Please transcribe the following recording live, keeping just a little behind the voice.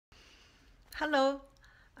Hello,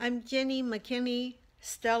 I'm Jenny McKinney,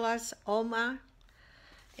 Stella's Oma,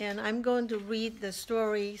 and I'm going to read the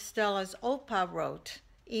story Stella's Opa wrote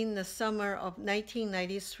in the summer of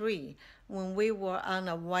 1993 when we were on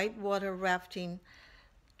a whitewater rafting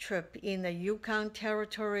trip in the Yukon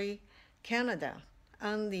Territory, Canada,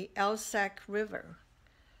 on the Alsek River.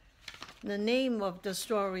 The name of the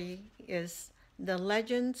story is The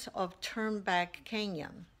Legends of Turnback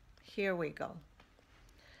Canyon. Here we go.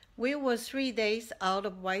 We were 3 days out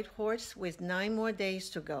of Whitehorse with 9 more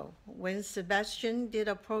days to go. When Sebastian did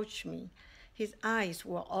approach me, his eyes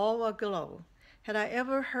were all aglow. Had I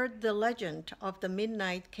ever heard the legend of the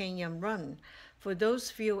Midnight Canyon Run? For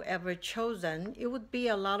those few ever chosen, it would be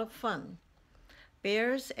a lot of fun.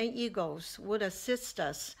 Bears and eagles would assist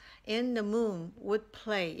us, and the moon would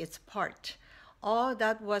play its part. All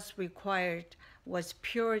that was required was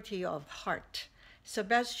purity of heart.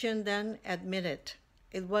 Sebastian then admitted,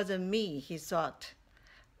 it wasn't me, he thought,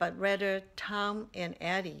 but rather Tom and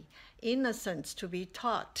Addie, innocents to be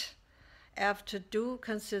taught. After due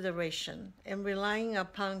consideration and relying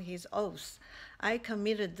upon his oaths, I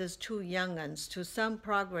committed these 2 young uns to some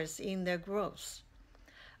progress in their growth.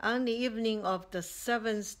 On the evening of the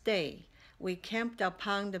 7th day, we camped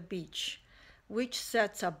upon the beach, which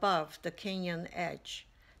sets above the canyon edge,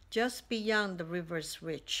 just beyond the river's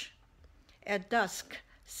reach. At dusk,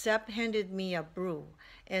 Seb handed me a brew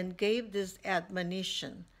and gave this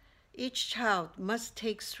admonition. Each child must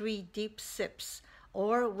take 3 deep sips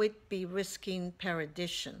or we'd be risking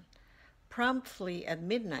perdition. Promptly at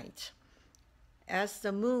midnight, as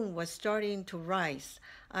the moon was starting to rise,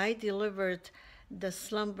 I delivered the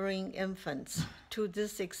slumbering infants to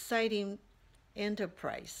this exciting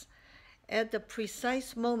enterprise. At the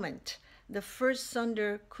precise moment the first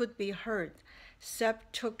thunder could be heard, Seb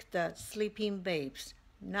took the sleeping babes,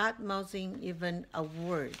 not mouthing even a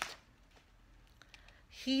word.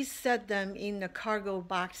 He set them in the cargo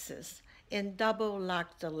boxes and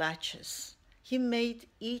double-locked the latches. He made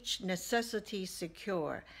each necessity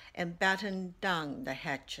secure and battened down the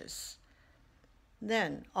hatches.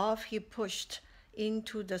 Then off he pushed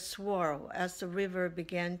into the swirl as the river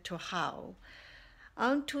began to howl.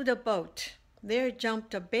 Onto the boat there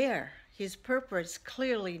jumped a bear, his purpose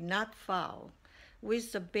clearly not foul,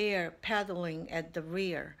 with the bear paddling at the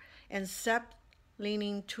rear and Seb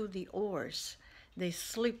leaning to the oars. They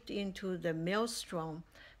slipped into the maelstrom,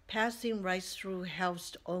 passing right through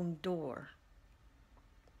hell's own door.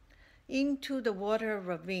 Into the water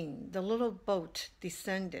ravine the little boat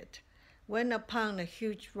descended, when upon a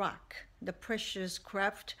huge rock the precious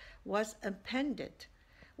craft was impended.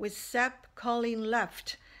 With Seb calling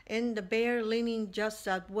left and the bear leaning just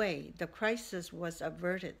that way, the crisis was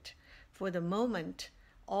averted. For the moment,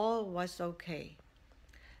 all was okay.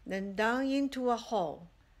 Then down into a hole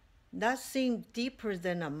that seemed deeper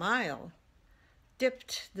than a mile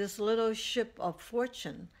dipped this little ship of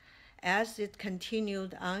fortune as it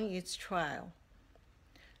continued on its trial.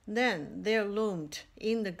 Then there loomed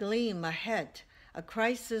in the gleam ahead a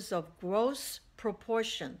crisis of gross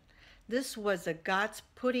proportion. This was the gods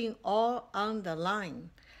putting all on the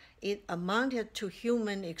line. It amounted to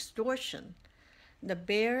human extortion. The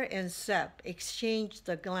bear and Seb exchanged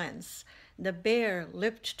a glance. The bear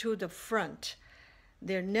leaped to the front.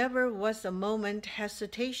 There never was a moment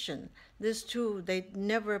hesitation. These 2, they'd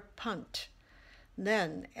never punt.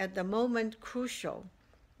 Then, at the moment crucial,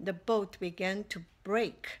 the boat began to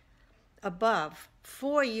break. Above,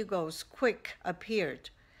 4 eagles quick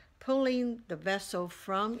appeared, pulling the vessel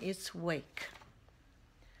from its wake.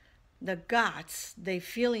 The gods, they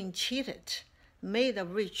feeling cheated, made a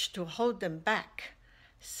reach to hold them back.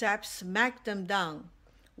 Seb smacked them down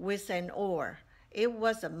with an oar. It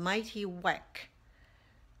was a mighty whack.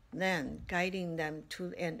 Then, guiding them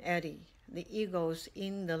to an eddy, the eagles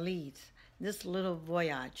in the lead, this little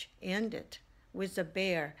voyage ended with the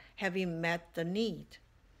bear having met the need.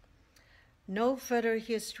 No further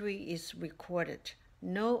history is recorded.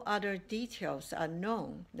 No other details are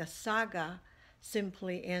known. The saga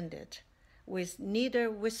simply ended, with neither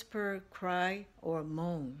whisper, cry, or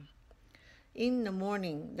moan. In the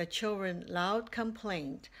morning, the children loud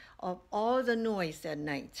complained of all the noise at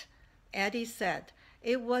night. Addie said,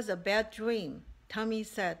 it was a bad dream. Tommy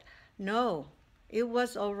said, no, it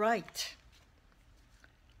was all right.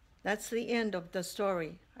 That's the end of the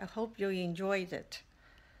story. I hope you enjoyed it.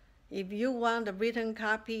 If you want a written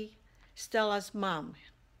copy, Stella's mom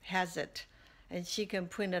has it, and she can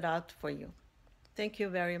print it out for you. Thank you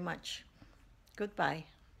very much. Goodbye.